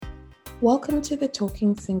Welcome to the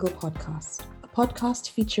Talking Single podcast, a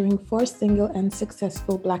podcast featuring 4 single and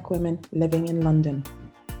successful Black women living in London.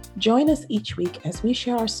 Join us each week as we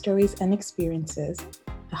share our stories and experiences,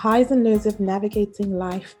 the highs and lows of navigating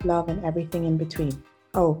life, love, and everything in between.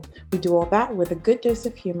 Oh, we do all that with a good dose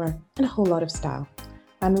of humor and a whole lot of style.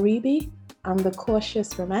 I'm Rebe, I'm the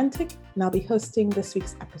cautious romantic, and I'll be hosting this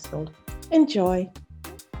week's episode. Enjoy!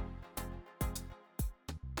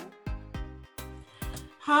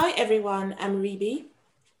 Hi everyone, I'm Rebe,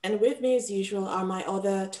 and with me as usual are my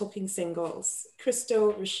other talking singles,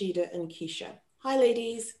 Crystal, Rashida, and Keisha. Hi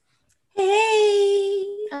ladies. Hey.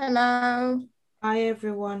 Hello. Hi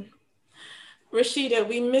everyone. Rashida,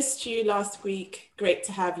 we missed you last week. Great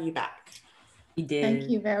to have you back. We did. Thank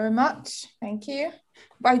you very much. Thank you.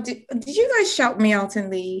 But did you guys shout me out in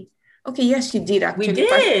the... Okay, yes, you did actually. We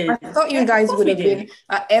did. I thought you guys would have been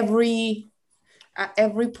at every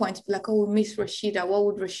point like, oh, Miss Rashida, what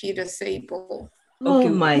would Rashida say, Paul? Okay,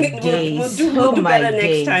 my days. We'll do better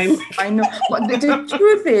next time. I know, but the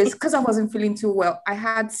truth is, because I wasn't feeling too well, I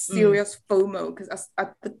had serious FOMO because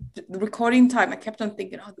at the recording time, I kept on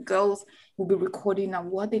thinking, oh, the girls will be recording now.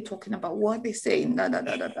 What are they talking about? What are they saying?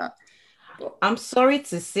 I'm sorry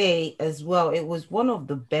to say as well, it was one of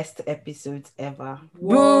the best episodes ever.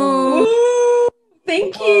 Whoa.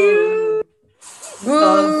 Thank you.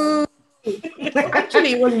 Whoa.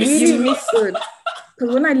 Actually, it was really good.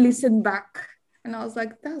 Because when I listened back, and I was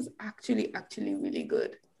like, that was actually really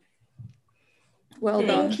good. Well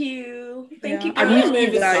done. Thank you. Thank you. I'm going to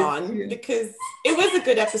move this on because it was a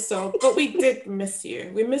good episode, but we did miss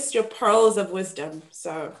you. We missed your pearls of wisdom.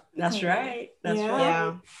 So that's right.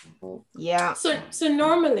 Yeah. So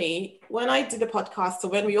normally when I do the podcast, or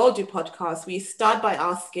when we all do podcasts, we start by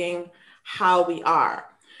asking how we are.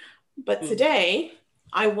 But today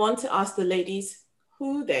I want to ask the ladies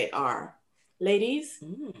who they are. Ladies,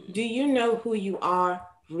 do you know who you are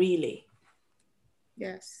really?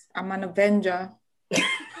 Yes, I'm an Avenger.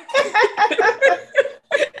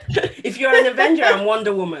 If you're an Avenger, I'm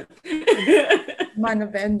Wonder Woman. I'm an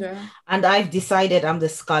Avenger. And I've decided I'm the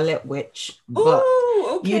Scarlet Witch. But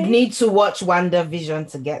okay. You'd need to watch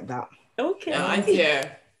WandaVision to get that. Okay. No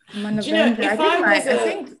idea. I'm an Avenger. If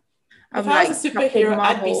I was a superhero,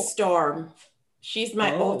 I'd be Storm. She's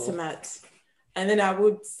my ultimate. And then I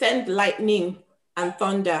would send lightning and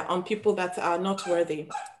thunder on people that are not worthy.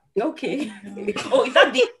 Okay. Oh, is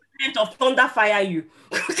that the equivalent of thunder fire you?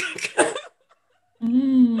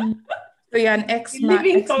 So you're an X-Man.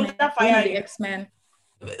 Living thunder fire the X-Men.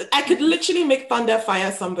 I could literally make thunder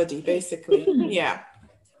fire somebody, basically. Yeah.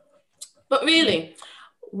 But really,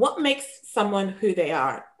 what makes someone who they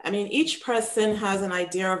are? I mean, each person has an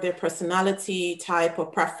idea of their personality type or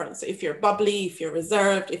preference. If you're bubbly, if you're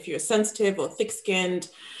reserved, if you're sensitive or thick-skinned,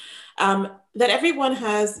 that everyone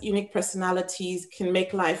has unique personalities can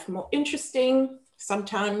make life more interesting.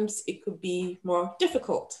 Sometimes it could be more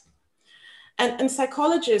difficult. And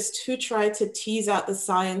psychologists who try to tease out the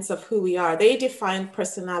science of who we are, they define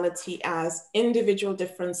personality as individual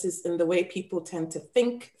differences in the way people tend to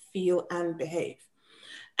think, feel, and behave.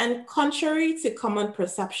 And contrary to common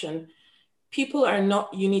perception, people are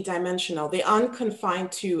not unidimensional. They aren't confined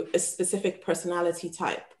to a specific personality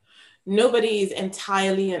type. Nobody is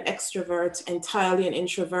entirely an extrovert, entirely an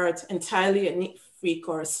introvert, entirely a neat freak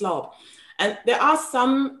or a slob. And there are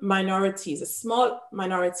some minorities, a small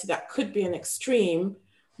minority that could be an extreme.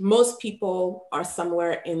 Most people are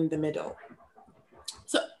somewhere in the middle.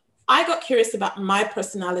 So I got curious about my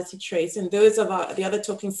personality traits and those of the other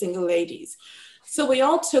talking single ladies. So we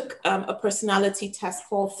all took a personality test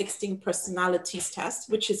called 16 Personalities Test,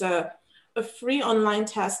 which is a free online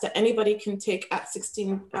test that anybody can take at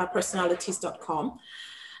 16personalities.com.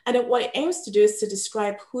 And what it aims to do is to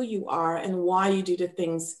describe who you are and why you do the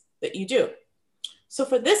things that you do. So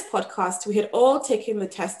for this podcast, we had all taken the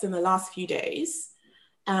test in the last few days.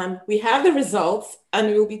 We have the results, and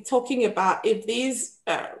we'll be talking about if these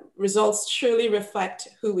results truly reflect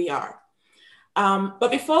who we are.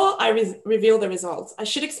 But before I reveal the results, I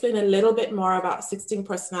should explain a little bit more about 16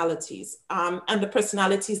 personalities and the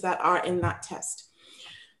personalities that are in that test.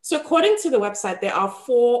 So according to the website, there are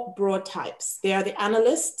 4 broad types. They are the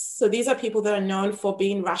analysts. So these are people that are known for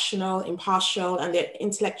being rational, impartial, and their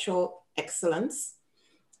intellectual excellence.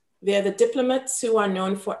 They're the diplomats who are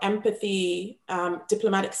known for empathy,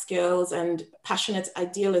 diplomatic skills, and passionate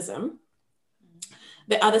idealism.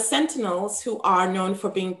 There are the sentinels who are known for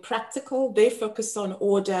being practical. They focus on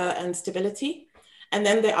order and stability. And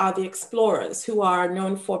then there are the explorers who are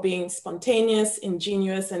known for being spontaneous,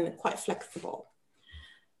 ingenious, and quite flexible.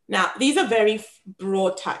 Now, these are very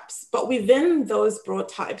broad types, but within those broad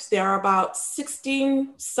types, there are about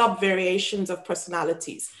 16 sub-variations of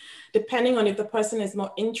personalities, depending on if the person is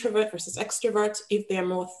more introvert versus extrovert, if they're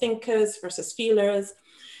more thinkers versus feelers,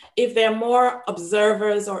 if they're more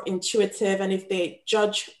observers or intuitive, and if they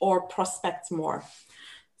judge or prospect more.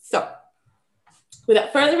 So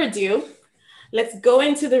without further ado, let's go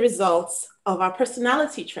into the results of our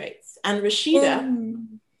personality traits. And Rashida,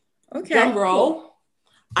 okay, drum roll. cool.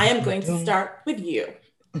 I am going to start with you.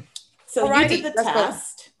 So Alrighty, you did the let's go.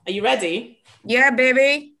 test. Are you ready? Yeah,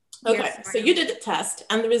 baby. Okay, Yes, so you did the test,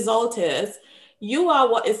 and the result is you are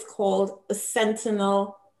what is called a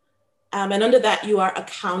sentinel, and under that you are a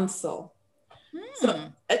counsel. So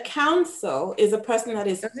a counsel is a person that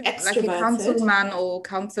is extroverted. like a councilman or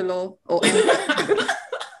counselor or anything.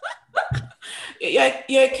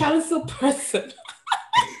 You're a counsel person.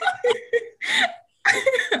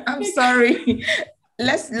 I'm sorry.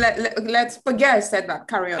 Let's forget I said that.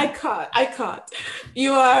 Carry on. I can't.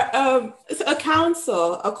 You are so a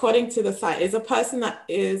counsel, according to the site, is a person that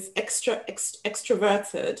is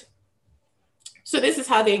extroverted. So this is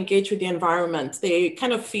how they engage with the environment. They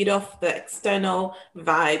kind of feed off the external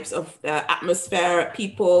vibes of the atmosphere,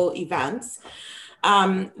 people, events.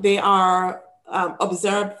 They are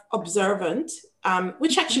observant,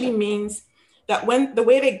 which actually means that when the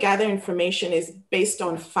way they gather information is based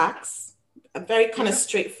on facts, a very kind of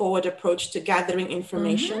straightforward approach to gathering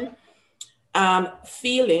information.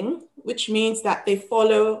 Feeling, which means that they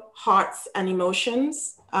follow hearts and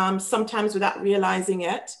emotions, sometimes without realizing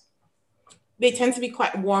it. They tend to be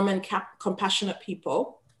quite warm and compassionate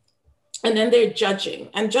people. And then they're judging.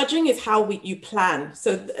 And judging is how you plan.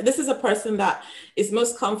 So this is a person that is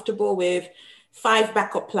most comfortable with 5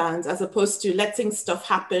 backup plans as opposed to letting stuff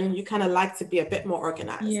happen. You kind of like to be a bit more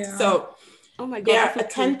organized. Yeah. So Oh my God, they're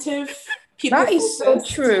attentive. That is so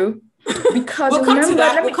true. Because we'll come remember, to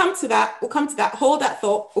that. We'll come to that. Hold that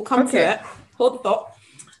thought. We'll come to it. Hold the thought.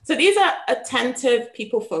 So these are attentive,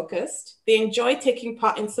 people-focused. They enjoy taking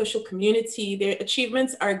part in social community. Their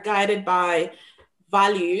achievements are guided by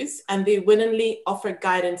values, and they willingly offer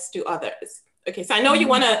guidance to others. Okay, so I know you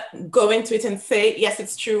want to go into it and say, yes,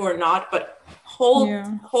 it's true or not, but hold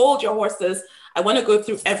your horses. I want to go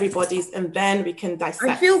through everybody's, and then we can dissect.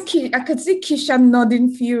 I could see Keisha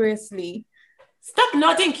nodding furiously. Stop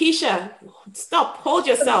nodding, Keisha. Stop. Hold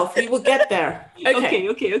yourself. We will get there.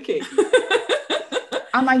 Okay.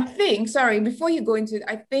 And I think, sorry, before you go into it,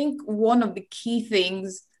 I think one of the key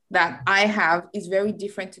things that I have is very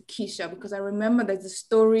different to Keisha, because I remember there's a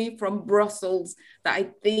story from Brussels that I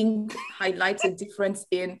think highlights a difference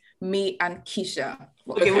in me and Keisha.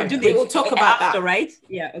 Okay, we'll talk about that, right?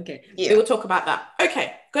 Yeah, okay. Yeah. We will talk about that.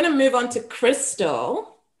 Okay, going to move on to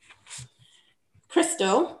Crystal.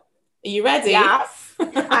 Crystal, are you ready? Yes,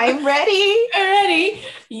 I'm ready. Ready.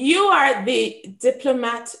 You are the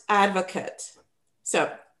diplomat advocate.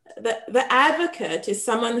 So the advocate is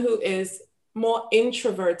someone who is more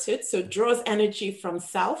introverted, so draws energy from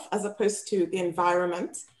self as opposed to the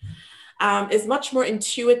environment, is much more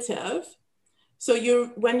intuitive. So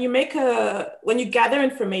when you gather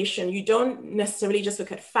information, you don't necessarily just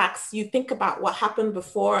look at facts. You think about what happened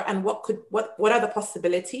before and what are the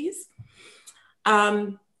possibilities.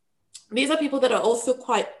 These are people that are also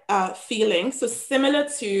quite feeling. So similar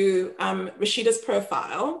to Rashida's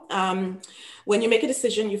profile, when you make a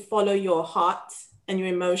decision, you follow your heart and your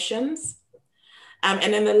emotions.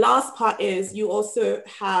 And then the last part is you also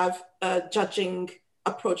have a judging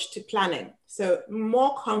approach to planning. So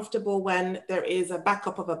more comfortable when there is a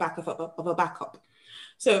backup of a backup of a backup.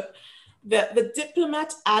 So the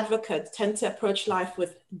diplomat advocates tend to approach life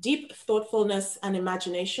with deep thoughtfulness and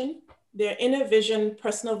imagination. Their inner vision,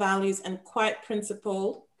 personal values, and quiet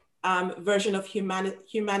principle version of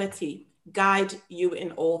humanity guide you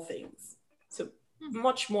in all things. So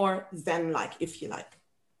much more Zen-like, if you like.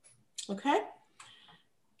 Okay.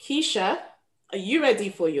 Keisha, are you ready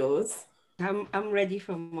for yours? I'm ready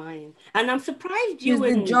for mine. And I'm surprised you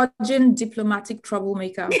were the judging diplomatic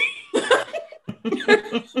troublemaker.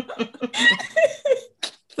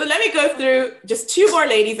 So let me go through just 2 more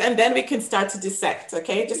ladies and then we can start to dissect,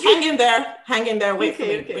 okay? Just hang in there,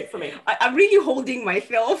 wait for me. I'm really holding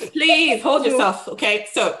myself. Please hold yourself, okay?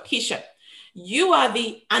 So Keisha, you are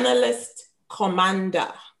the analyst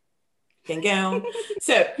commander.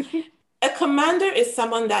 So a commander is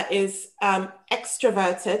someone that is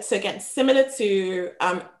extroverted. So again, similar to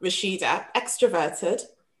Rashida, extroverted,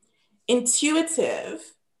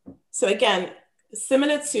 intuitive. So again,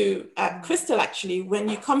 similar to Crystal, actually, when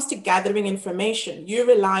it comes to gathering information, you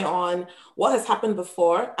rely on what has happened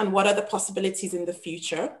before and what are the possibilities in the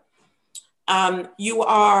future. You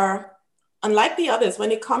are, unlike the others,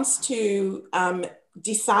 when it comes to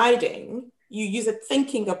deciding, you use a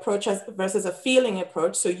thinking approach versus a feeling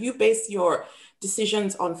approach. So you base your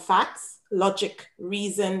decisions on facts, logic,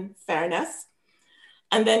 reason, fairness.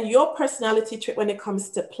 And then your personality trait when it comes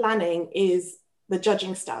to planning is the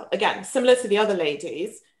judging style. Again, similar to the other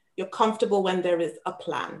ladies, you're comfortable when there is a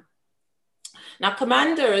plan. Now,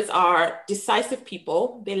 commanders are decisive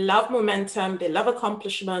people. They love momentum, they love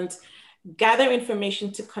accomplishment, gather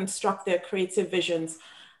information to construct their creative visions,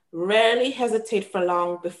 rarely hesitate for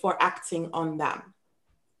long before acting on them.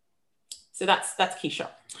 So that's Keisha.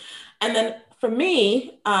 And then for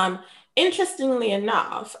me, interestingly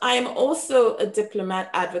enough, I am also a diplomat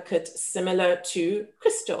advocate similar to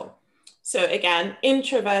Crystal. So again,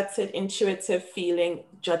 introverted, intuitive, feeling,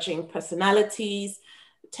 judging personalities,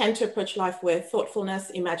 tend to approach life with thoughtfulness,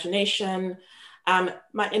 imagination,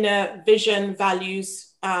 my inner vision,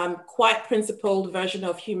 values, quite principled version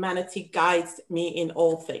of humanity guides me in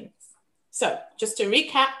all things. So just to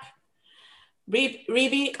recap,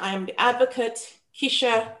 Rebbie, I am the advocate,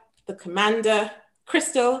 Keisha, the commander,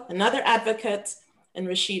 Crystal, another advocate, and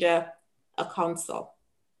Rashida, a consul.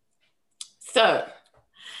 So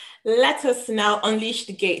let us now unleash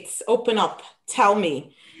the gates, open up, tell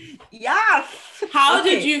me. Yes. How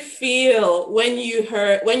did you feel when you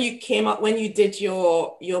did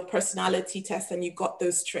your personality test and you got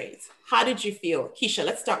those traits? How did you feel? Keisha,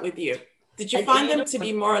 let's start with you. Did you find them to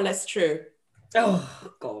be more or less true?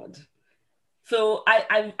 Oh God. So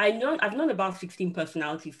I've known about 16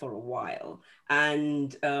 personalities for a while.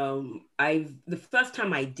 And the first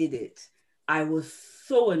time I did it, I was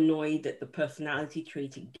so annoyed at the personality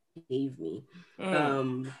trait it gave me.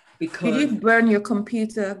 Because did you burn your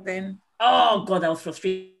computer then? Oh God, I was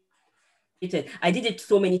frustrated. I did it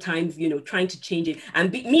so many times, trying to change it.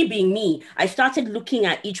 And me being me, I started looking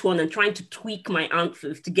at each one and trying to tweak my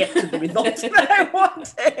answers to get to the results that I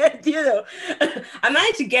wanted, I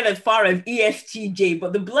managed to get as far as ESTJ,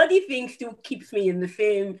 but the bloody thing still keeps me in the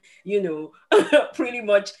same, pretty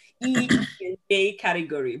much E and J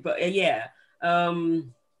category. But yeah.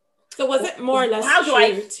 So was it more or less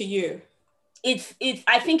true to you?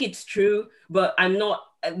 I think it's true, but I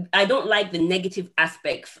don't like the negative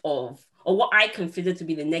aspects or what I consider to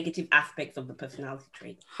be the negative aspects of the personality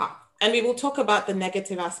trait. And we will talk about the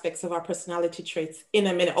negative aspects of our personality traits in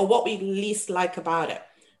a minute, or what we least like about it.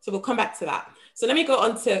 So we'll come back to that. So let me go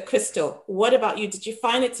on to Crystal. What about you? Did you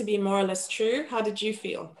find it to be more or less true? How did you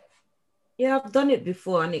feel? Yeah, I've done it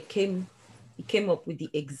before and it came up with the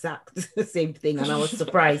exact same thing and I was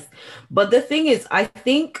surprised. But the thing is, I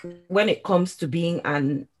think when it comes to being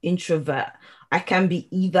an introvert, I can be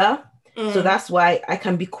either. So that's why I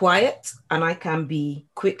can be quiet and I can be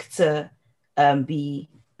quick to be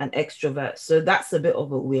an extrovert. So that's a bit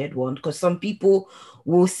of a weird one because some people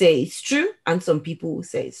will say it's true and some people will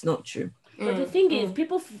say it's not true. But the thing is,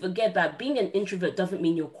 people forget that being an introvert doesn't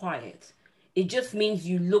mean you're quiet. It just means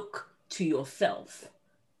you look to yourself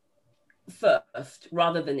first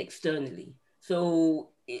rather than externally. So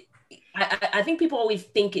I think people always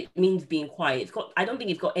think it means being quiet. I don't think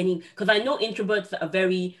it's got any, because I know introverts that are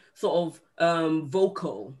very sort of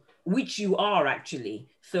vocal, which you are actually.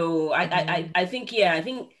 So I think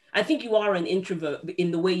you are an introvert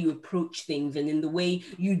in the way you approach things and in the way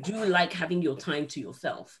you do like having your time to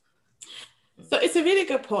yourself. So it's a really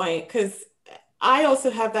good point because I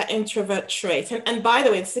also have that introvert trait. And by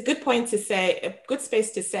the way, it's a good point to say, a good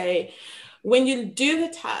space to say, when you do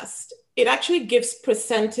the test, it actually gives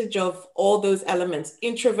percentage of all those elements: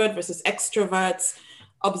 introvert versus extroverts,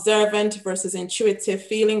 observant versus intuitive,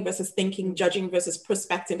 feeling versus thinking, judging versus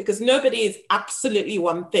prospecting, because nobody is absolutely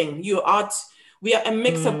one thing. We are a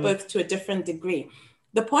mix of both to a different degree.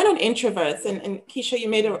 The point on introverts, and Keisha, you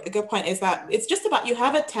made a good point, is that it's just about, you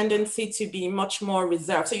have a tendency to be much more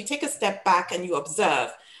reserved. So you take a step back and you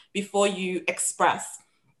observe before you express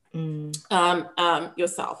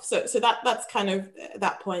yourself. So that's kind of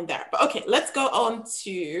that point there. But okay, let's go on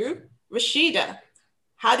to Rashida.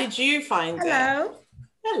 How did you find it?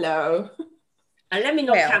 Hello. And let me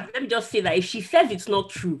just say that if she says it's not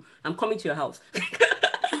true, I'm coming to your house.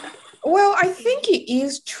 Well, I think it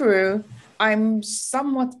is true. I'm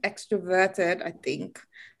somewhat extroverted, I think.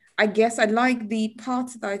 I guess I like the part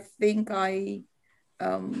that I think I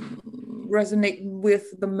resonate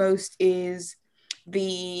with the most is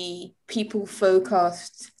the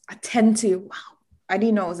people-focused, attentive. Wow, I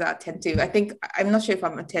didn't know I was attentive. I'm not sure if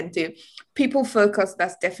I'm attentive. People-focused,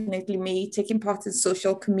 that's definitely me. Taking part in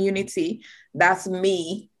social community, that's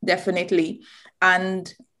me, definitely.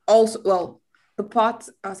 And also, well, the part,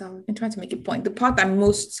 as I've been trying to make a point, the part that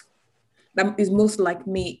is most like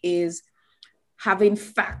me is having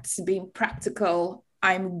facts, being practical.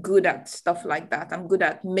 I'm good at stuff like that. I'm good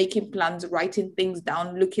at making plans, writing things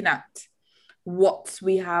down, looking at what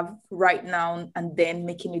we have right now and then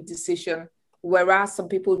making a decision. Whereas some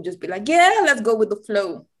people just be like, yeah, let's go with the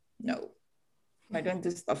flow. No, I don't do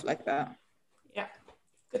stuff like that. Yeah,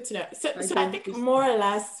 good to know. So I think more or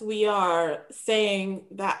less we are saying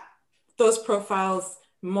that those profiles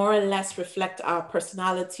more or less reflect our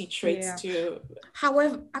personality traits too.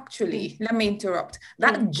 However, actually, let me interrupt.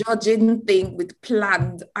 That judging thing with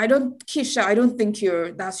planned, Keisha, I don't think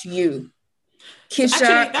that's you.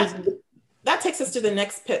 Keisha, actually, that takes us to the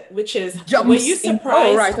next bit, which is, were you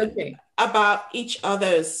surprised about each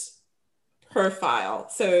other's profile?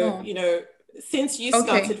 So, you know, since you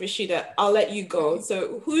started, Rashida, I'll let you go.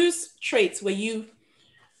 So whose traits were you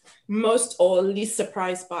most or least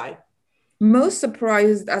surprised by? Most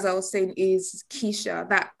surprised, as I was saying, is Keisha,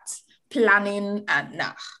 that planning and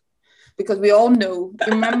because we all know,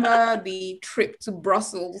 remember the trip to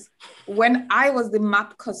Brussels? When I was the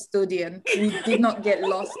map custodian, we did not get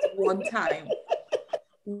lost one time.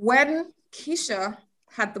 When Keisha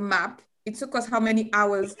had the map, it took us how many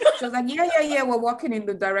hours? She was like, yeah, we're walking in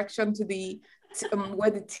the direction to the where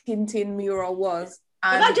the Tintin mural was.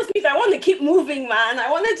 And that just means I want to keep moving, man. I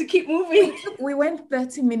wanted to keep moving. We went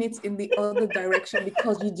 30 minutes in the other direction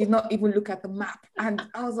because you did not even look at the map. And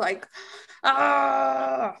I was like,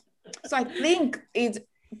 So I think it's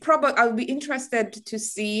probably, I'll be interested to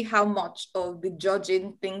see how much of the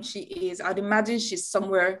judging thing she is. I'd imagine she's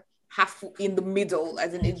somewhere half in the middle,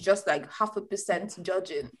 as in it's just like 0.5%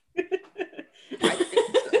 judging. I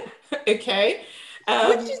think so. Okay.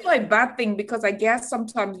 Which is not a bad thing, because I guess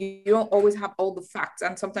sometimes you don't always have all the facts,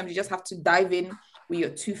 and sometimes you just have to dive in with your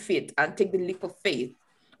 2 feet and take the leap of faith,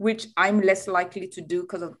 which I'm less likely to do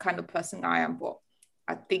because of the kind of person I am. But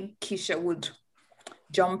I think Keisha would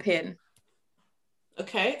jump in.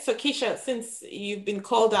 Okay, so Keisha, since you've been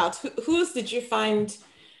called out, whose did you find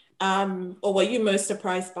or were you most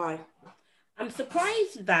surprised by? I'm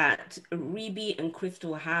surprised that Ruby and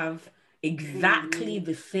Crystal have exactly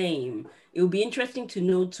the same. It will be interesting to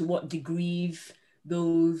know to what degrees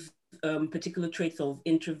those particular traits of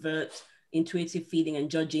introvert, intuitive feeling,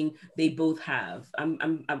 and judging they both have.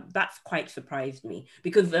 That's quite surprised me,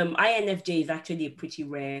 because INFJ is actually a pretty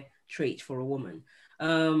rare trait for a woman.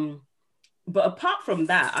 But apart from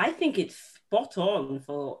that, I think it's spot on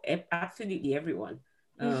for absolutely everyone.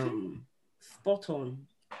 Spot on.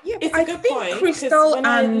 Yeah, it's I think point, Crystal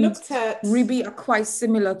and Ruby are quite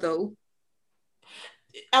similar, though.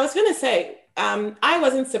 I was going to say, I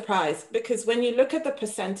wasn't surprised, because when you look at the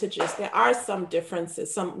percentages, there are some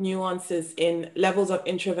differences, some nuances in levels of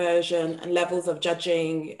introversion and levels of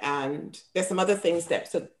judging, and there's some other things there.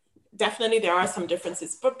 So definitely there are some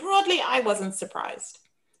differences, but broadly, I wasn't surprised.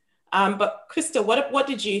 But Crystal, what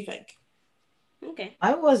did you think? Okay.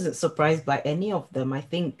 I wasn't surprised by any of them. I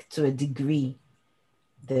think to a degree,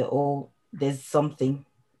 there's something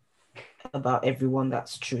about everyone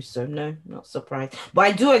that's true. So no, not surprised. But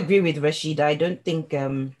I do agree with Rashida. I don't think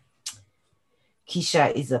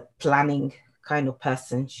Keisha is a planning kind of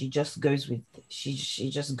person. She just goes with she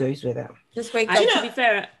just goes with it. Just wait. To be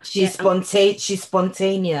fair, she's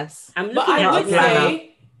spontaneous. But I would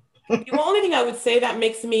say the only thing I would say that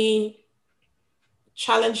makes me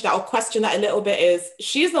challenge that or question that a little bit is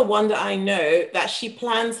she's the one that I know that she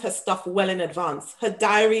plans her stuff well in advance. Her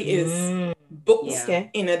diary is booked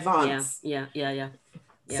in advance. Yeah.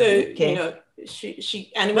 So you know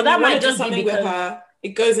she and when that might just do something with her, it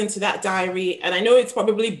goes into that diary, and I know it's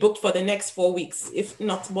probably booked for the next 4 weeks, if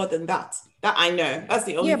not more than that. That I know. That's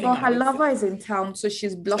the only thing. Yeah, but her lover is in town, so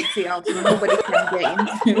she's blocked it out, so nobody can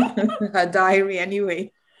get into her diary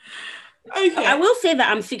anyway. Okay. I will say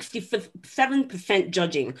that I'm 67%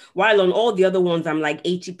 judging, while on all the other ones, I'm like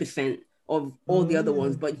 80% of all the other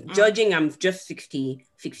ones. But judging, I'm just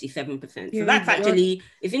 67%. So that's actually,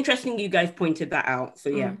 it's interesting you guys pointed that out. So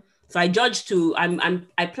yeah. So I judge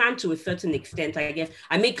I plan to a certain extent, I guess.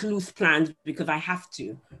 I make loose plans because I have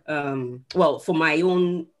to. Well, for my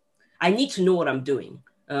own, I need to know what I'm doing.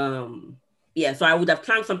 Yeah, so I would have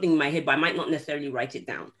planned something in my head, but I might not necessarily write it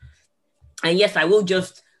down. And yes, I will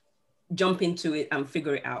just jump into it and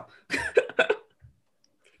figure it out.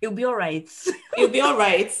 It'll be all right. It'll be all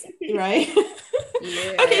right, right?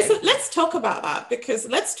 Yeah. Okay, so let's talk about that, because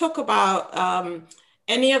let's talk about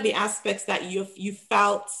any of the aspects that you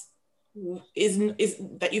felt is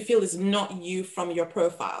that you feel is not you from your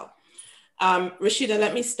profile. Rashida,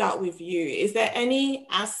 let me start with you. Is there any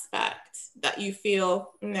aspect that you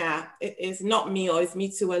feel, it is not me, or is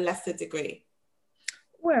me to a lesser degree?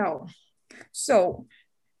 Well, so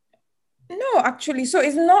no, actually, so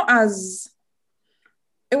it's not as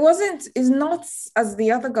it wasn't, it's not as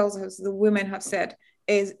the other girls, as the women have said,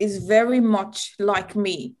 is very much like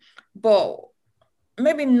me, but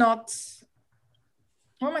maybe not.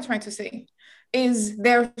 What am I trying to say? Is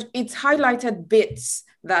there, it's highlighted bits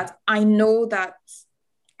that I know that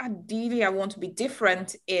ideally I want to be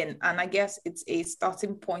different in. And I guess it's a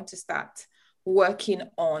starting point to start working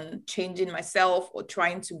on changing myself or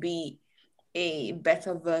trying to be a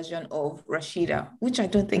better version of Rashida, which I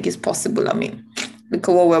don't think is possible. I mean, look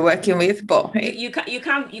at what we're working with, but hey. You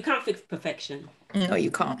can't fix perfection. No,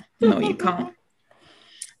 you can't. No, you can't.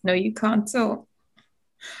 No, you can't. So,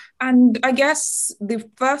 and I guess the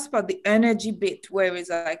first part, the energy bit, where it's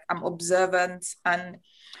like I'm observant, and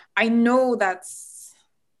I know that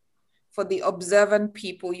for the observant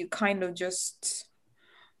people, you kind of just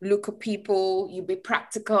look at people, you be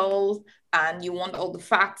practical, and you want all the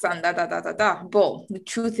facts and da da da da da. But the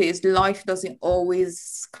truth is, life doesn't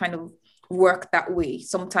always kind of work that way.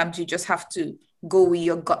 Sometimes you just have to go with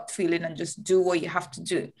your gut feeling and just do what you have to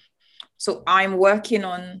do. So I'm working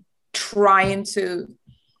on trying to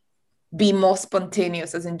be more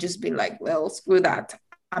spontaneous, as in just be like, well, screw that.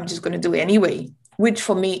 I'm just going to do it anyway, which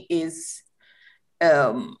for me is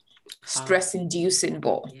stress inducing,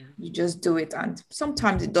 but you just do it. And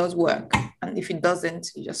sometimes it does work. And if it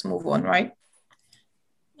doesn't, you just move on, right?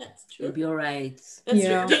 That's true. You'll be all right. That's true.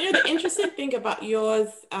 Do you know the interesting thing about yours,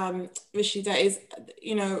 Rashida, is,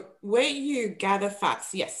 where you gather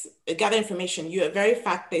facts, yes, gather information, you're very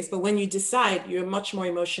fact-based, but when you decide, you're much more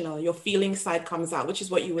emotional. Your feeling side comes out, which is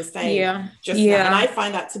what you were saying just now. And I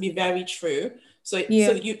find that to be very true. So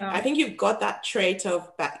I think you've got that trait of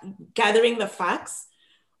gathering the facts,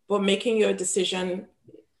 but making your decision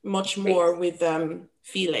much more with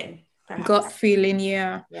feeling. Perhaps. Gut feeling,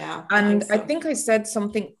 yeah. And I so. think I said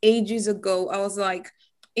something ages ago. I was like,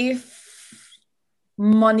 if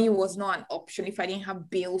money was not an option, if I didn't have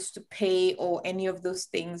bills to pay or any of those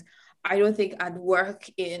things, I don't think I'd work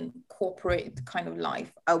in corporate kind of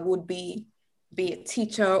life. I would be a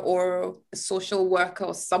teacher or a social worker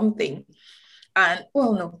or something. And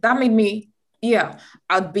well, no, that made me,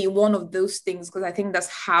 I'd be one of those things, because I think that's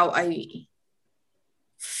how I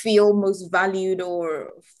feel most valued,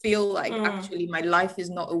 or feel like actually my life is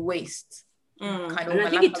not a waste. And I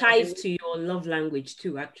think it ties to your love language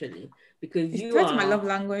too, actually, because it's tied to my love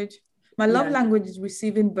language. My love language is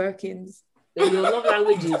receiving Birkins. Your love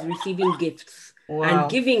language is receiving gifts and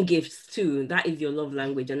giving gifts too. That is your love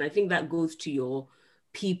language, and I think that goes to your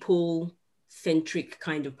people-centric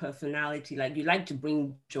kind of personality. Like, you like to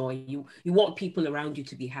bring joy. You want people around you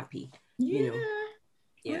to be happy. You know.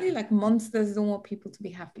 Really, like monsters don't want people to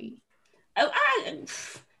be happy.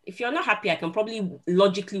 If you're not happy, I can probably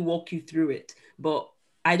logically walk you through it, but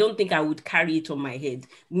I don't think I would carry it on my head.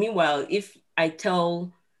 Meanwhile, if I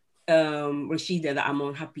tell Rashida that I'm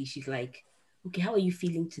unhappy, she's like, okay, how are you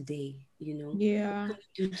feeling today? What can you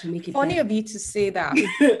do to make it funny better? of you to say that.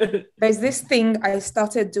 There's this thing I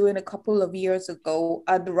started doing a couple of years ago.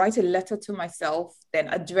 I'd write a letter to myself, then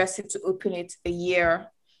address it to open it a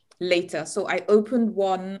year later. So I opened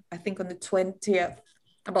one, I think on the 20th,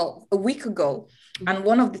 about a week ago. And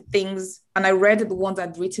one of the things, and I read the ones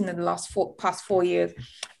I'd written in the past 4 years.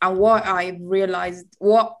 And what I realized,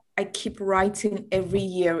 what I keep writing every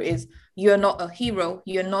year is, you're not a hero.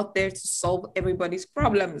 You're not there to solve everybody's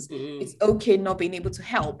problems. It's okay not being able to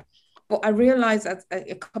help. But I realized that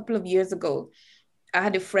a couple of years ago, I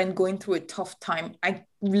had a friend going through a tough time. I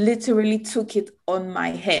literally took it on my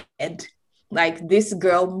head. Like, this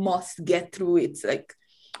girl must get through it. Like,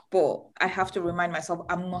 but I have to remind myself,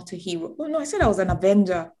 I'm not a hero. Oh no, I said I was an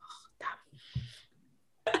Avenger.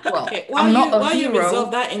 Oh, well, okay. While you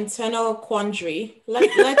resolve that internal quandary,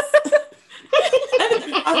 let's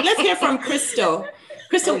let's hear from Crystal.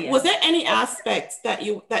 Crystal, was there any aspect that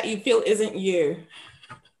you feel isn't you?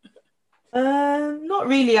 Not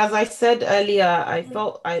really. As I said earlier, I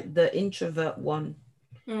felt the introvert one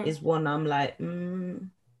is one I'm like,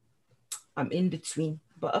 I'm in between.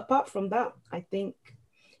 But apart from that, I think,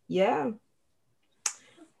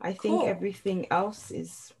 everything else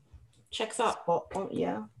is checks out. Spot on,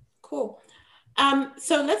 yeah. Cool.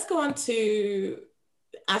 So let's go on to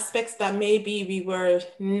aspects that maybe we were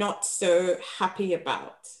not so happy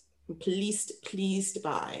about, pleased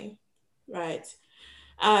by, right?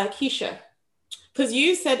 Keisha, because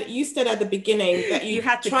you said at the beginning that you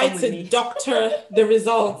had tried to doctor the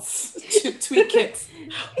results to tweak it.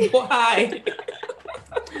 Why?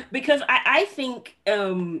 Because I think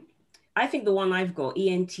the one I've got,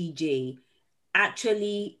 ENTJ,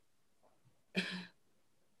 actually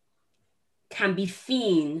can be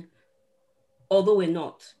seen, although we're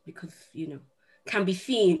not, because can be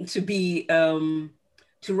seen to be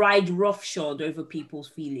to ride roughshod over people's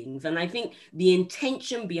feelings. And I think the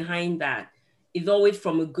intention behind that is always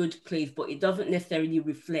from a good place, but it doesn't necessarily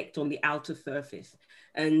reflect on the outer surface.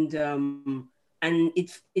 And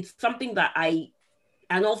it's something that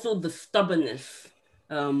and also the stubbornness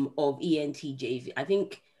of ENTJs. I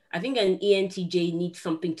think an ENTJ needs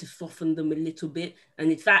something to soften them a little bit,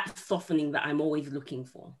 and it's that softening that I'm always looking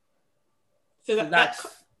for. So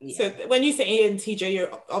when you say ENTJ,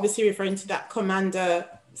 you're obviously referring to that commander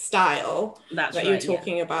style that you're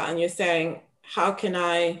talking about, and you're saying, how can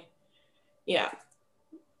I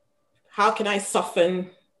soften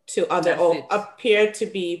to others, or appear to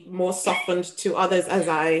be more softened to others as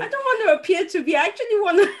I don't want to appear to be. I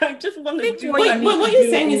just want to do what you're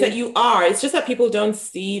saying is that you are. It's just that people don't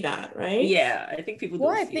see that, right? Yeah, I think people don't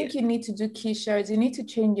see it. What I think you need to do, Keisha, is you need to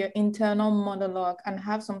change your internal monologue and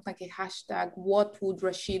have something like a hashtag, what would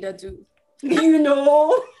Rashida do? You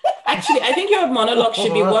know? Actually, I think your monologue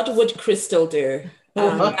should be, what would Crystal do?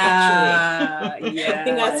 Actually, yeah, I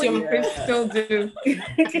think that's your Crystal do.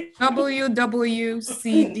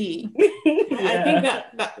 WWCD. I think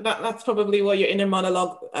that's probably what your inner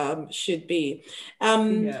monologue should be.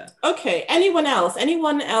 Okay, anyone else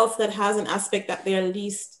that has an aspect that they're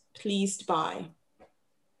least pleased by?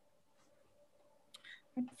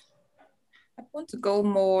 I want to go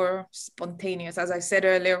more spontaneous, as I said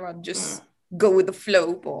earlier on, just go with the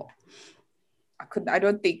flow, but I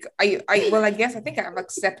think I have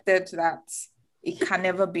accepted that it can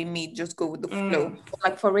never be me, just go with the flow.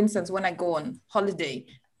 Like, for instance, when I go on holiday,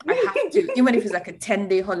 I have to, even if it's like a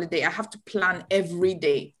 10-day holiday, I have to plan every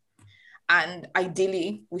day. And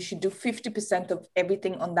ideally, we should do 50% of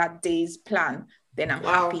everything on that day's plan. Then I'm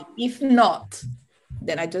happy. If not,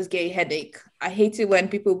 then I just get a headache. I hate it when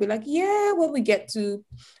people be like, yeah, when we get to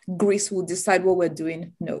Greece, we'll decide what we're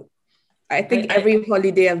doing. No. I think every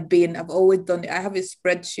holiday I've always done it. I have a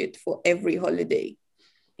spreadsheet for every holiday.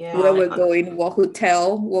 Yeah, where we're going, what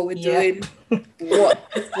hotel, what we're doing, where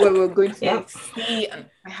we're going to see. And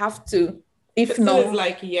I have to, if not. It's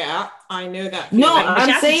like, I know that. No,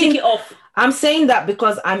 I'm saying that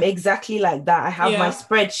because I'm exactly like that. I have my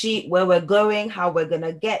spreadsheet where we're going, how we're going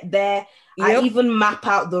to get there. I even map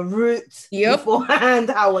out the route beforehand,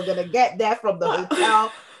 how we're going to get there from the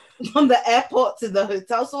hotel. From the airport to the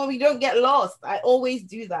hotel, so we don't get lost. I always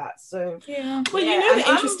do that. So well, the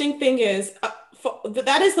interesting thing is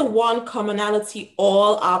that is the one commonality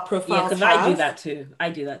all our profiles because I do that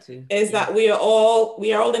too. Is that we are all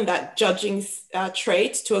in that judging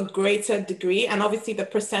trait to a greater degree, and obviously the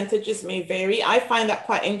percentages may vary. I find that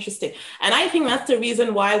quite interesting, and I think that's the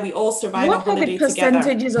reason why we all survive a holiday together. What are the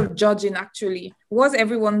percentages of judging actually? What's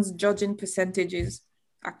everyone's judging percentages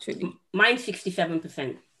actually? Mine's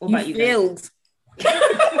 67%. What about you failed.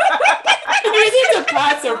 You need to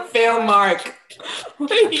pass or fail mark.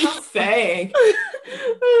 What are you saying?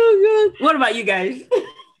 Oh God. What about you guys?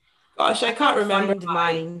 Gosh, I can't remember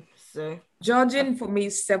mine. So judging for me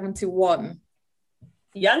is 71.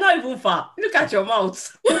 You're not even far. Look at your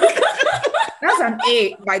mouth. That's an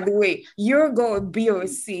A, by the way. You're going B or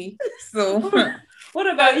C. So what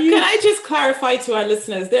about you? Can I just clarify to our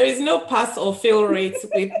listeners, there is no pass or fail rates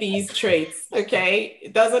with these traits, okay?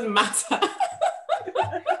 It doesn't matter.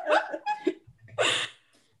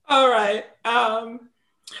 All right.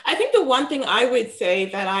 I think the one thing I would say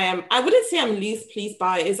that I wouldn't say I'm least pleased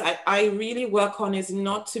by is I really work on is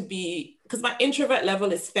not to be, because my introvert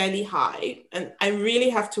level is fairly high and I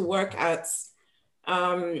really have to work at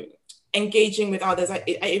engaging with others.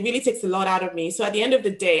 It really takes a lot out of me. So at the end of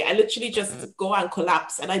the day, I literally just go and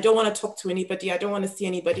collapse and I don't want to talk to anybody. I don't want to see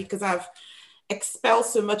anybody because I've expelled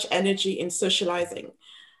so much energy in socializing.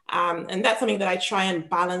 And that's something that I try and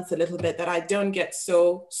balance a little bit, that I don't get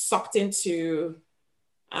so sucked into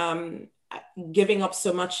giving up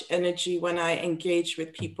so much energy when I engage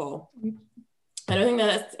with people. I don't think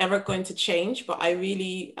that that's ever going to change, but I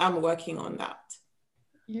really am working on that.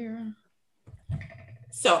 Yeah.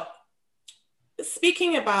 So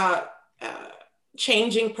speaking about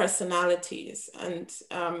changing personalities, and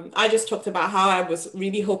I just talked about how I was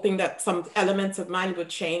really hoping that some elements of mine would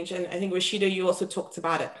change. And I think, Rashida, you also talked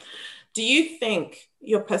about it. Do you think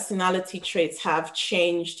your personality traits have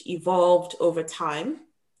changed, evolved over time?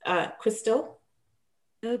 Crystal?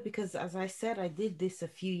 No, because as I said, I did this a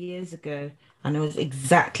few years ago and it was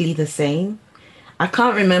exactly the same. I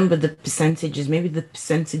can't remember the percentages. Maybe the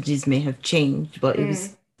percentages may have changed, but it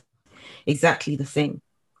was exactly the same.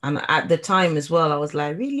 And at the time as well, I was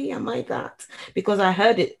like, really, am I that? Because I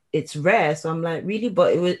heard it's rare. So I'm like, really?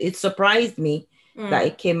 But it surprised me that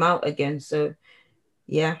it came out again. So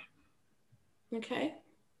yeah. Okay.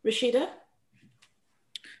 Rashida?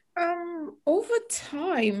 Over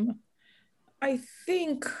time, I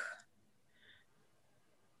think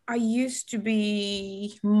I used to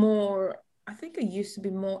be more, I think I used to be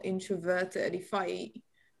more introverted if I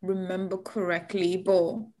remember correctly,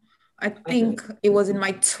 but I think it was in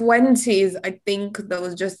my 20s. I think there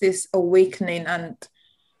was just this awakening, and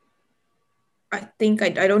I think I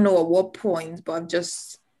don't know at what point, but I've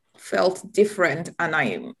just felt different, and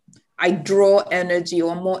I draw energy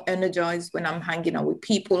or more energized when I'm hanging out with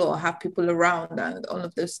people or have people around and all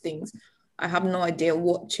of those things. I have no idea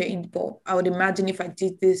what changed, but I would imagine if I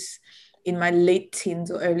did this in my late teens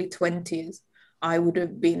or early 20s, I would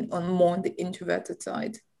have been more on the introverted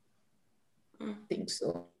side. I think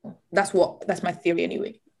so. That's my theory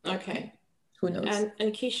anyway. Okay. Who knows?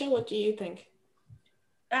 And Keisha, what do you think?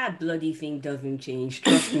 That bloody thing doesn't change.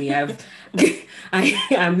 Trust me,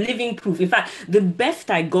 I'm living proof. In fact, the best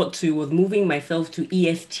I got to was moving myself to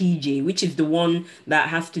ESTJ, which is the one that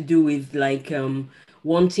has to do with like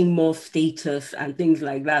wanting more status and things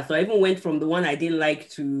like that. So I even went from the one I didn't like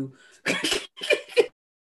to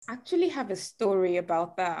Actually have a story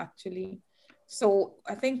about that actually. So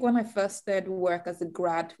I think when I first started work as a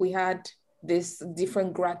grad, we had this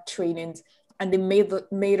different grad trainings, and they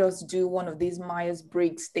made us do one of these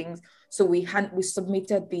Myers-Briggs things. So we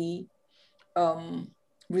submitted the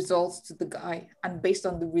results to the guy, and based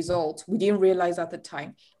on the results, we didn't realize at the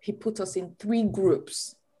time, he put us in 3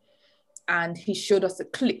 groups, and he showed us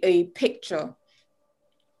a picture,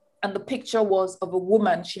 and the picture was of a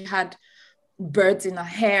woman. She had birds in her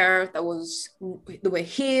hair, there were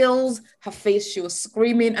heels, her face, she was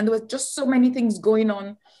screaming, and there was just so many things going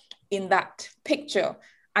on in that picture.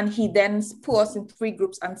 And he then put us in 3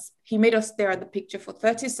 groups, and he made us stare at the picture for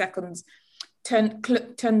 30 seconds, turn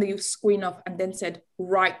the screen off, and then said,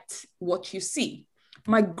 write what you see.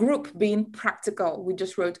 My group, being practical, we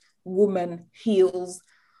just wrote woman, heels,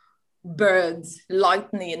 birds,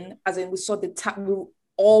 lightning, as in we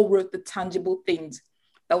all wrote the tangible things.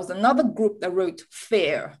 There was another group that wrote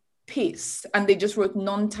fear, peace, and they just wrote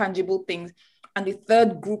non-tangible things. And the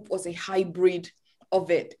third group was a hybrid of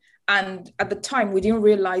it. And at the time, we didn't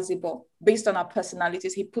realize it, but based on our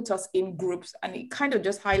personalities, he put us in groups, and it kind of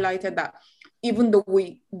just highlighted that even though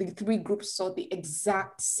the 3 groups saw the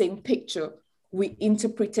exact same picture, we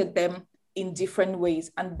interpreted them in different ways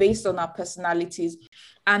and based on our personalities.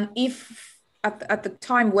 And if at the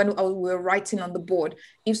time when we were writing on the board,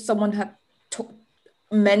 if someone had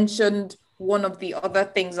mentioned one of the other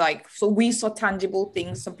things, like, so we saw tangible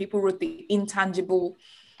things, some people wrote the intangible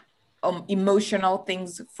emotional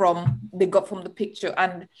things they got from the picture.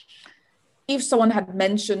 And if someone had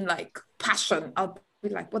mentioned like passion, I'll be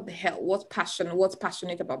like, what the hell, what's passion, what's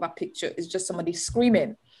passionate about that picture? It's just somebody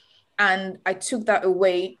screaming. And I took that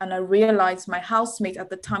away, and I realized my housemate at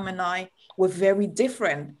the time and I were very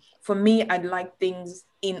different. For me, I'd like things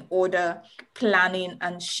in order, planning,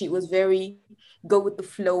 and she was very go with the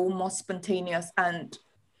flow, more spontaneous. And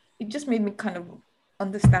it just made me kind of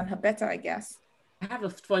understand her better, I guess. I have a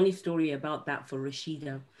funny story about that for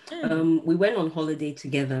Rashida. We went on holiday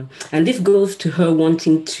together, and this goes to her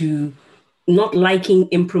wanting to not liking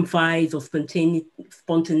improvise or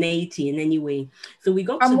spontaneity in any way. So we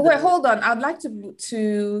got to hold on. I'd like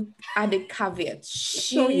to add a caveat.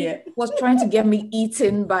 She was trying to get me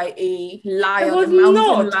eaten by a lion. I was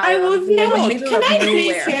not. Can I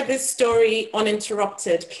please hear this story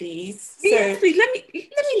uninterrupted, please? Yes, please. Let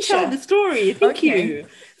me tell the story. Thank you.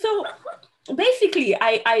 So basically,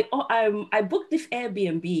 I booked this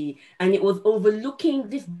Airbnb, and it was overlooking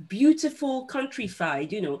this beautiful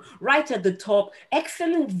countryside, right at the top,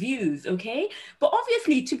 excellent views, okay? But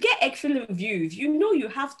obviously, to get excellent views, you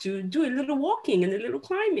have to do a little walking and a little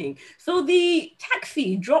climbing. So the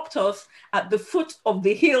taxi dropped us at the foot of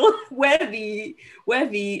the hill where the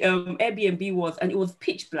Airbnb was, and it was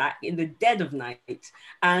pitch black in the dead of night.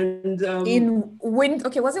 And in winter,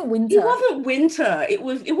 okay, was it winter? It wasn't winter. It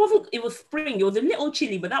was spring. It was a little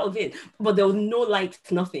chilly, but that was it. But there was no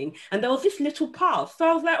lights, nothing. And there was this little path. So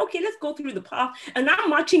I was like, okay, let's go through the path. And I'm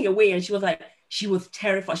marching away. And she was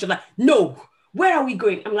terrified. She was like, no, where are we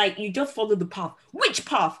going? I'm like, you just follow the path. Which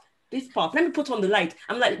path? This path. Let me put on the light.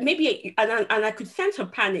 I'm like, maybe, and I could sense her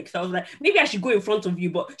panic. So I was like, maybe I should go in front of you.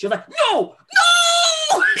 But she was like, no.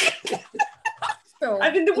 So,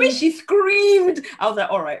 I mean, the way she screamed, I was like,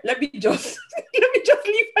 all right, let me just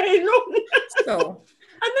leave her alone. So,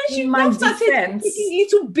 and then she started taking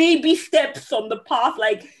little baby steps on the path,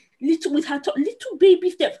 like little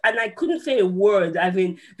baby steps, and I couldn't say a word. I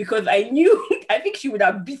mean, because I think she would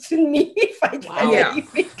have beaten me if I did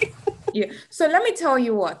anything. Yeah. So let me tell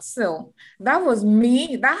you what. So that was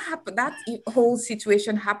me. That happened. That whole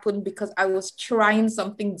situation happened because I was trying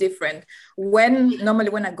something different. Normally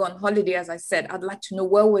when I go on holiday, as I said, I'd like to know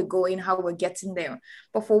where we're going, how we're getting there.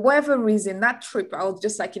 But for whatever reason, that trip, I was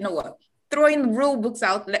just like, you know what? Throwing the rule books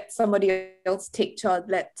out, let somebody else take charge.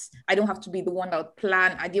 I don't have to be the one that would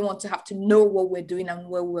plan. I didn't want to have to know what we're doing and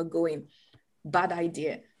where we're going. Bad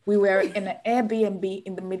idea. We were in an Airbnb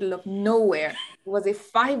in the middle of nowhere. It was a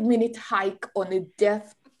 5-minute hike on a dirt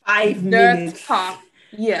path.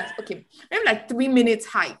 Yes, okay. Maybe like 3 minutes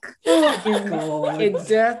hike. Oh, a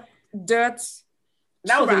dirt that was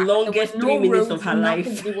the track. longest 3 minutes of her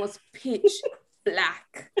life. It was pitch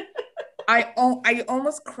black. I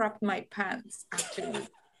almost crapped my pants, actually.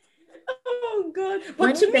 Oh God.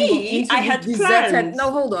 But to me, I had plans.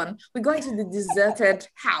 No, hold on. We go into the deserted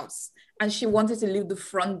house and she wanted to leave the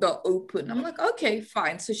front door open. I'm like, okay,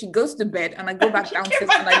 fine. So she goes to bed and I go back downstairs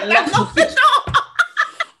and I lock the door.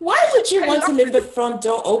 Why would you want to leave the front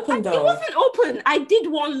door open though? It wasn't open. I did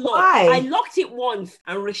one lock. Why? I locked it once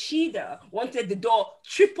and Rashida wanted the door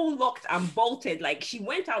triple locked and bolted. Like she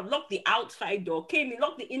went out, locked the outside door, came in,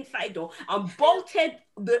 locked the inside door and bolted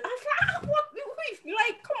the... I was like, what?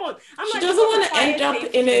 Like, come on. She doesn't want to end up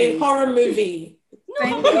in a horror movie.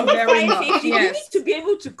 No, thank you very much. You need to be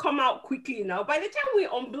able to come out quickly now. By the time we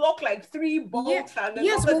unblock like 3 bolts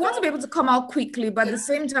yes, we want to be able to come out quickly, but at the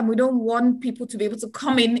same time, we don't want people to be able to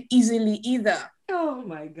come in easily either. Oh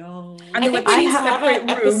my God. And I have an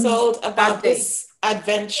episode about this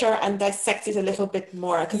adventure and dissect it a little bit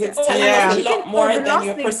more because it's telling us a lot more than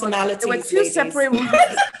your personality. There were 2 separate rooms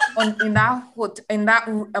in that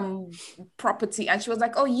property, and she was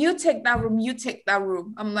like, "Oh, you take that room, you take that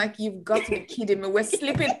room." I'm like, "You've got to be kidding me! We're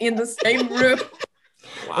sleeping in the same room."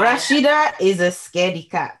 Wow. Rashida is a scaredy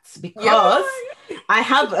cat because I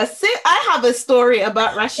have a story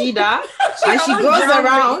about Rashida, and she goes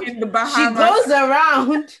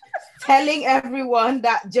around telling everyone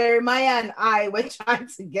that Jeremiah and I were trying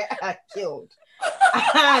to get her killed,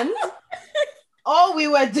 and all we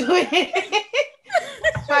were doing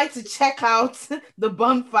trying to check out the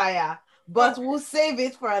bonfire, but we'll save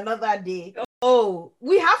it for another day. Oh,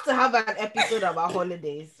 we have to have an episode about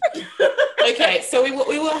holidays. Okay, so we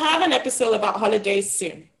will have an episode about holidays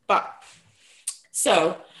soon. But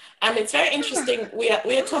so, and it's very interesting. We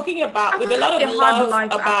are talking about with a lot of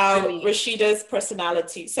love about Rashida's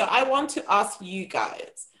personality. So I want to ask you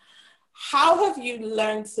guys, how have you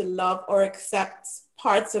learned to love or accept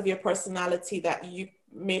parts of your personality that you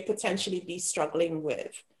may potentially be struggling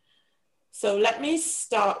with? So let me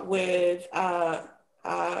start with Keisha.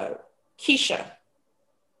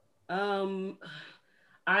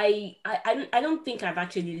 I don't think I've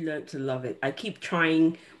actually learned to love it. I keep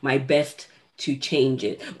trying my best to change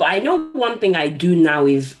it. But I know one thing I do now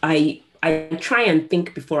is I try and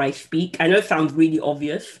think before I speak. I know it sounds really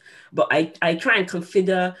obvious, but I try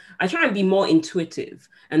and be more intuitive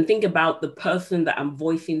and think about the person that I'm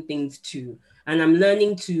voicing things to. And I'm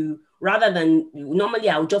learning to, rather than, normally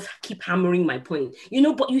I'll just keep hammering my point.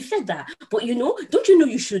 But you said that, but don't you know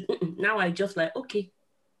you should? Now I just like, okay,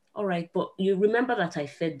 all right, but you remember that I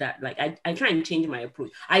said that. Like I try and change my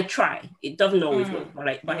approach. I try. It doesn't always work,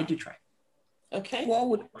 but I do try. Okay. What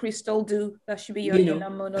would Crystal do? That should be your inner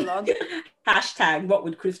monologue. Hashtag, what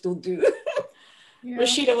would Crystal do? Yeah.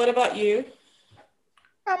 Rashida, what about you?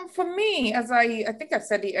 For me, as I think I've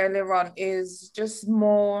said it earlier on, is just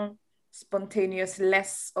more spontaneous,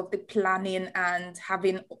 less of the planning and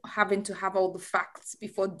having to have all the facts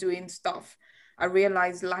before doing stuff. I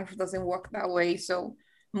realize life doesn't work that way. So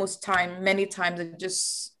many times I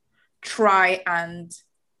just try, and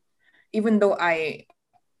even though I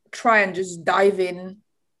try and just dive in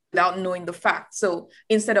without knowing the facts. So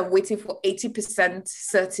instead of waiting for 80%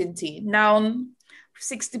 certainty, now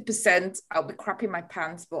 60%, I'll be crapping my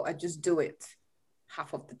pants, but I just do it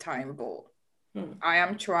half of the time. But I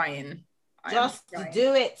am trying. Just to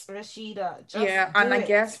do it, Rashida. I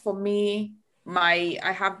guess for me, I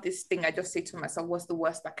have this thing I just say to myself, what's the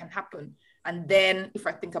worst that can happen? And then if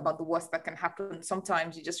I think about the worst that can happen,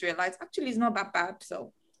 sometimes you just realize, actually, it's not that bad.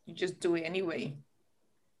 So you just do it anyway.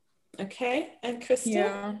 Okay. And Crystal?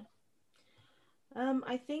 Yeah.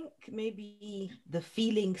 I think maybe the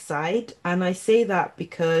feeling side. And I say that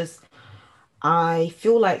because I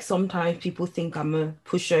feel like sometimes people think I'm a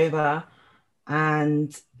pushover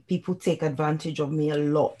and people take advantage of me a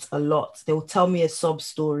lot. They'll tell me a sob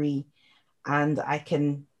story and I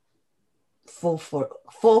can fall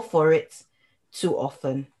for it too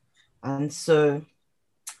often. And so,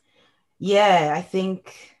 yeah, I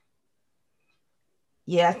think,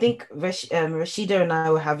 Yeah, I think Rashida and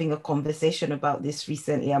I were having a conversation about this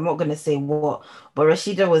recently. I'm not going to say what, but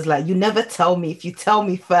Rashida was like, you never tell me. If you tell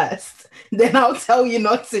me first, then I'll tell you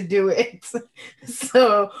not to do it.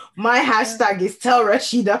 So my hashtag is tell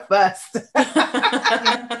Rashida first.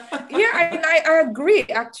 Yeah, I agree,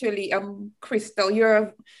 actually, Crystal.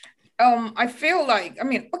 I feel like, I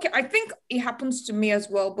mean, okay, I think it happens to me as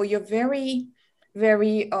well, but you're very,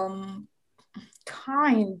 very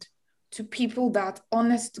kind to people that,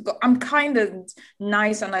 honest to God, I'm kind and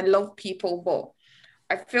nice and I love people, but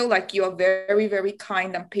I feel like you're very, very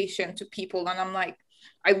kind and patient to people. And I'm like,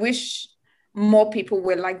 I wish more people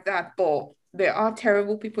were like that, but there are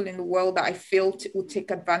terrible people in the world that I feel will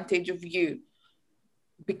take advantage of you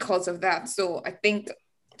because of that. So I think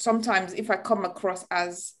sometimes if I come across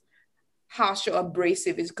as harsh or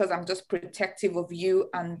abrasive, it's because I'm just protective of you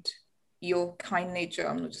and your kind nature.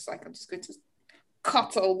 I'm not just like, I'm just going to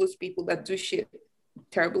cut all those people that do shit,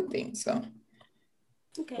 terrible things. So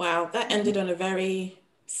Okay. Wow, that ended on a very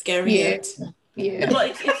scary note. Yeah.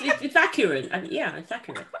 But it's accurate. Yeah, it's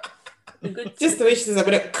accurate. Good. Just the way she says, I'm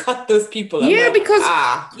gonna cut those people. Yeah, like, because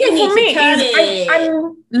you need for me, to cut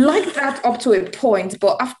I'm like that up to a point,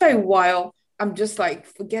 but after a while, I'm just like,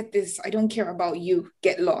 forget this. I don't care about you.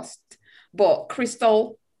 Get lost. But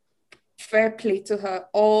Crystal, fair play to her,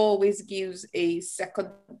 always gives a second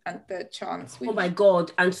and third chance. Oh my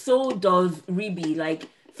God. And so does Ribi. Like,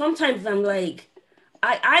 sometimes I'm like,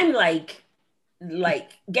 I'm like,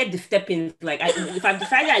 get the step-ins. Like, if I've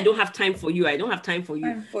decided I don't have time for you, I don't have time for you.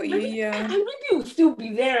 Time for you, yeah. And Ribi will still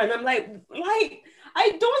be there. And I'm like,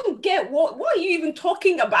 I don't get what are you even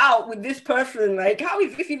talking about with this person? Like, how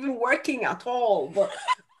is this even working at all? But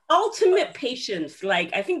ultimate patience,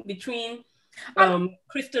 like, I think between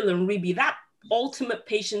Crystal and Ribi, that ultimate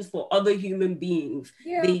patience for other human beings,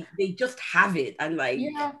 they just have it. And like,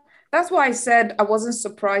 yeah, that's why I said I wasn't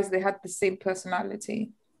surprised they had the same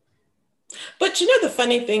personality. But you know, the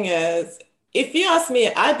funny thing is, if you ask me,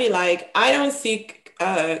 I'd be like, I don't see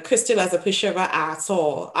Crystal as a pushover at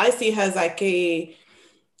all. I see her as like she's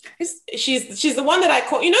the one that I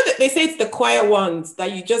call, you know, that they say it's the quiet ones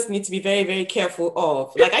that you just need to be very, very careful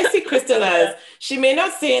of. Like, I see Crystal as, she may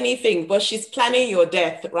not say anything, but she's planning your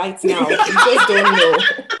death right now. You just don't know.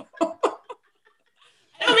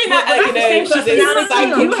 I mean, that, you know, she's a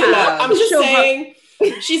psycho killer. I'm just saying,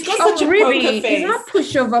 she's got such a really, poker face. It's not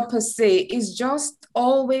pushover per se. It's just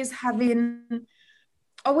always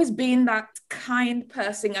being that kind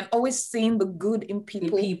person and always seeing the good in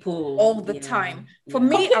people all the time. For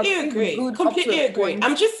me, Completely agree.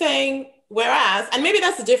 I'm just saying, whereas, and maybe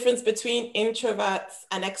that's the difference between introverts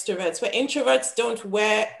and extroverts, where introverts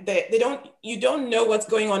you don't know what's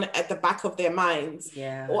going on at the back of their minds.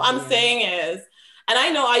 What I'm saying is, and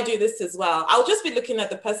I know I do this as well, I'll just be looking at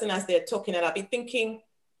the person as they're talking and I'll be thinking,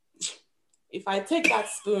 if I take that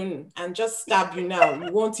spoon and just stab you now,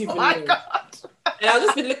 you won't even know. God. And I'll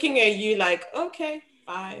just be looking at you like, okay,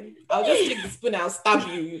 fine. I'll just take the spoon and I'll stab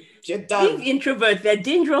you. You're done. These introverts, they're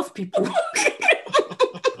dangerous people.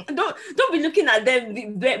 Don't be looking at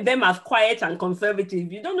them as quiet and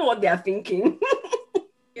conservative. You don't know what they are thinking.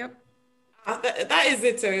 Yep. That is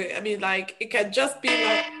it. I mean, like, it can just be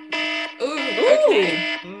like,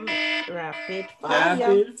 okay. Rapid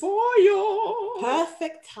fire.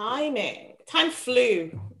 Perfect timing. Time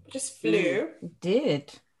flew. Just flew.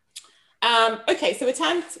 Did. Okay, so it's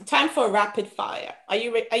time for rapid fire. Are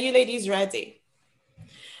you ladies ready?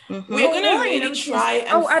 Mm-hmm. We're gonna really try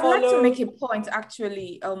and I'd like to make a point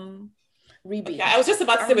actually, Ribi. Okay, I was just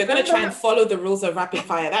about to say we're gonna try and follow the rules of rapid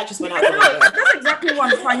fire. That just went out the window. That's exactly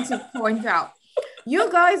what I'm trying to point out. You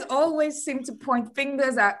guys always seem to point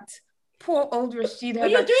fingers at poor old Rashida. Are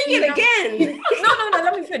you doing it again? No,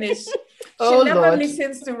 let me finish. She never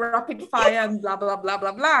listens to rapid fire and blah, blah, blah,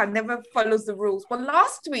 blah, blah, never follows the rules. But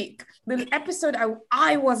last week, the episode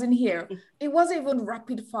I wasn't here, it wasn't even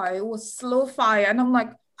rapid fire, it was slow fire. And I'm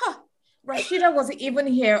like, Rashida wasn't even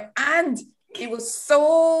here. And it was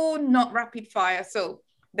so not rapid fire. So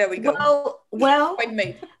there we go. Well,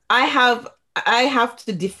 I have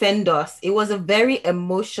to defend us. It was a very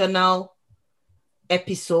emotional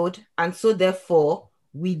episode, and so therefore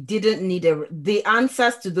we didn't need the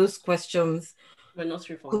answers to those questions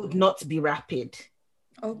could not be rapid.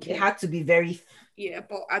 Okay, it had to be very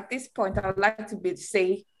but at this point I would like to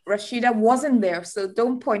say Rashida wasn't there, so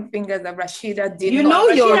don't point fingers at Rashida. You're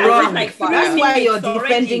wrong. That's why you're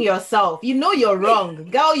defending yourself. You know you're wrong,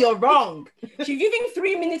 girl. You're wrong. She's giving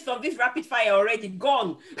 3 minutes of this rapid fire already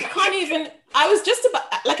gone. I can't even. I was just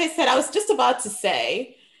about to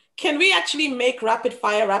say, can we actually make rapid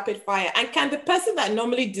fire? And can the person that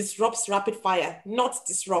normally disrupts rapid fire not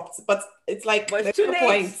disrupt? But it's like But the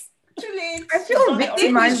point. Too late. I feel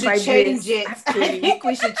victimized by change this. it. I think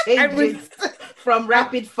we should change it from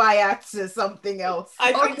rapid fire to something else.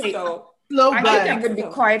 I think Okay. so. Slow I burn. think I'm going to be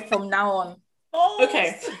quiet from now on. Okay,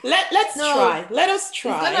 let's No. try. Let us It's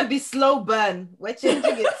try. gonna be slow burn. We're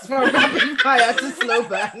changing it from rapid fire to slow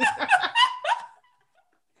burn.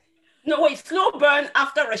 No, wait, slow burn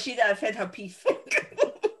after Rashida has said her piece.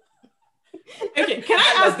 Okay, can I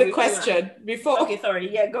ask the question before? Okay, sorry.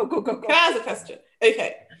 Yeah, go. Can I ask a question?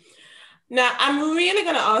 Okay. Now, I'm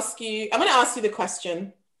going to ask you the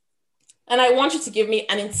question, and I want you to give me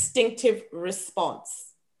an instinctive response.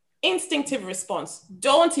 Instinctive response.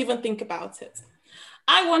 Don't even think about it.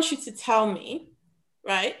 I want you to tell me,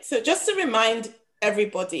 right? So just to remind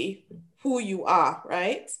everybody who you are,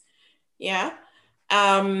 right? Yeah.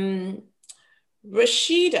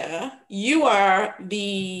 Rashida, you are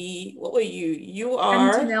what were you? You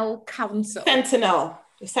are Sentinel Council. Sentinel,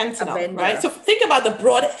 Avenger. right? So think about the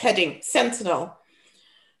broad heading, Sentinel.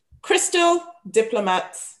 Crystal,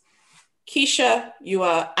 diplomat. Keisha, you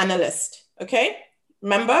are analyst, okay?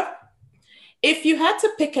 Remember? If you had to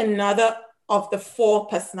pick another of the 4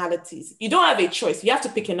 personalities, you don't have a choice. You have to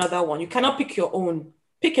pick another one. You cannot pick your own.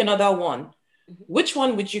 Pick another one. Which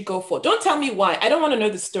one would you go for? Don't tell me why. I don't want to know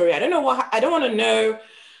the story. I don't want to know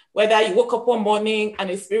whether you woke up one morning and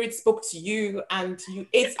a spirit spoke to you and you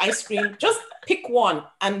ate ice cream. Just pick one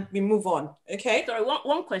and we move on. Okay. Sorry,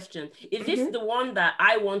 one question. Is this the one that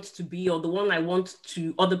I want to be or the one I want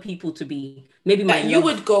to other people to be? Maybe my that you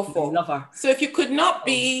would go for. Lover. So if you could not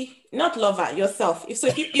be, not lover, yourself.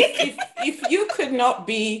 If you could not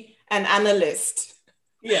be an analyst,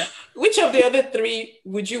 yeah, which of the other 3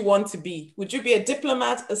 would you want to be? Would you be a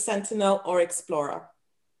diplomat, a sentinel, or explorer?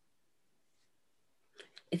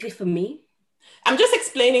 Is it for me? I'm just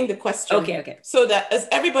explaining the question. Okay. So that as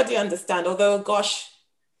everybody understand, although gosh,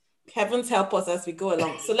 heavens help us as we go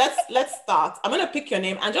along. So let's start. I'm gonna pick your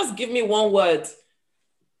name and just give me one word.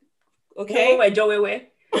 Okay. Wait.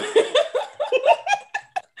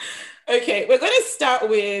 Okay, we're gonna start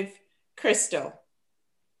with Crystal.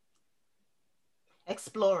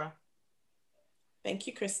 Explorer. Thank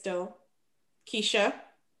you, Crystal. Keisha.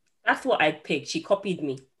 That's what I picked. She copied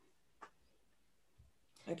me.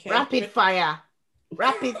 Okay. Rapid fire.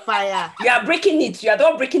 You are breaking it. You are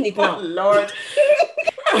not breaking it now. Oh Lord.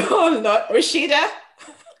 Oh Lord. Rashida.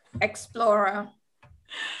 Explorer.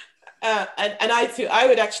 And I too, I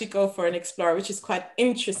would actually go for an explorer, which is quite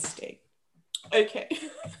interesting. Okay.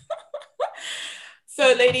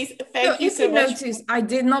 So ladies, thank you so much. Notice, I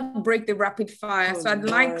did not break the rapid fire, so I'd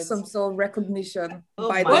like Lord. some sort of recognition. Oh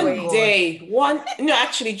By the my way, No,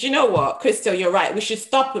 actually, do you know what, Crystal, you're right. We should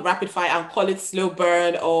stop the rapid fire and call it slow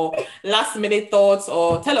burn or last minute thoughts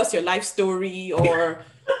or tell us your life story or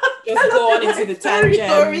just go on into the tangent.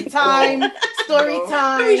 Story time.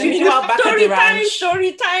 Meanwhile, back at the ranch.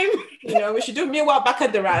 Story time. You know, we should do meanwhile back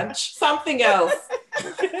at the ranch. Something else.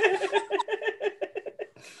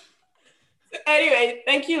 Anyway,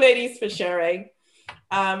 thank you, ladies, for sharing.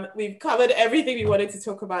 We've covered everything we wanted to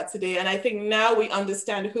talk about today. And I think now we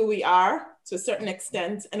understand who we are to a certain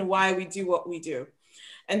extent and why we do what we do.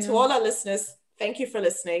 And to all our listeners, thank you for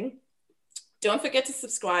listening. Don't forget to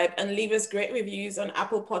subscribe and leave us great reviews on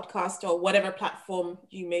Apple Podcast or whatever platform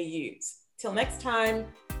you may use. Till next time,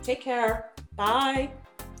 take care. Bye.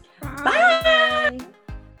 Bye.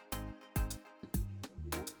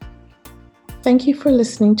 Thank you for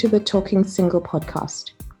listening to the Talking Single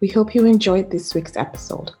podcast. We hope you enjoyed this week's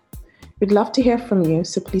episode. We'd love to hear from you,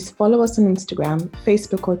 so please follow us on Instagram,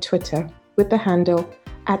 Facebook, or Twitter with the handle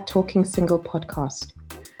 @TalkingSinglePodcast.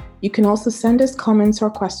 You can also send us comments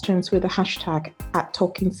or questions with the hashtag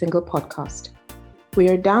 @TalkingSinglePodcast. We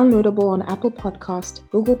are downloadable on Apple Podcast,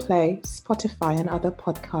 Google Play, Spotify, and other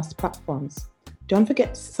podcast platforms. Don't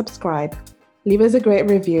forget to subscribe, leave us a great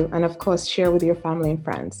review, and of course, share with your family and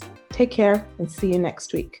friends. Take care and see you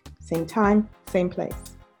next week. Same time, same place.